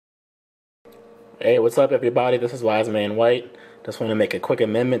Hey, what's up everybody? This is Wise Man White. Just want to make a quick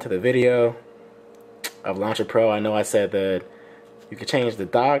amendment to the video of Launcher Pro. I know I said that you could change the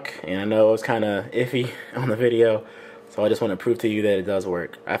dock, and I know it was kind of iffy on the video, so I just want to prove to you that it does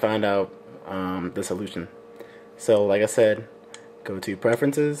work. I found out the solution. So like I said, go to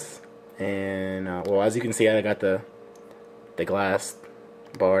Preferences, and well, as you can see, I got the glass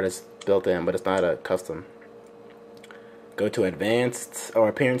bar that's built in, but it's not a custom. Go to Advanced or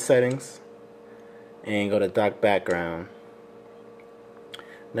Appearance Settings, and go to dock background.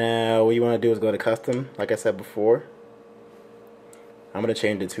 Now what you want to do is go to custom, like I said before. I'm going to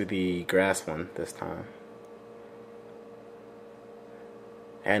change it to the grass one this time.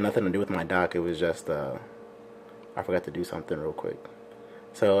 It had nothing to do with my dock, it was just I forgot to do something real quick.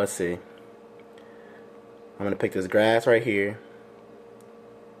 So let's see. I'm going to pick this grass right here.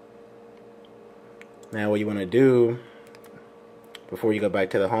 Now what you want to do before you go back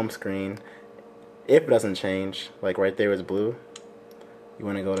to the home screen, if it doesn't change, like right there is blue, you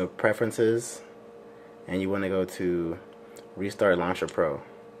want to go to Preferences, and you want to go to Restart Launcher Pro. And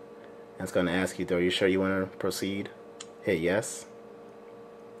it's going to ask you, are you sure you want to proceed? Hit yes.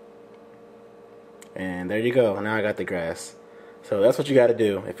 And there you go. Now I got the grass. So that's what you got to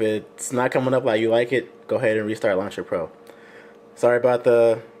do. If it's not coming up like you like it, go ahead and restart Launcher Pro. Sorry about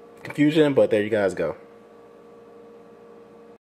the confusion, but there you guys go.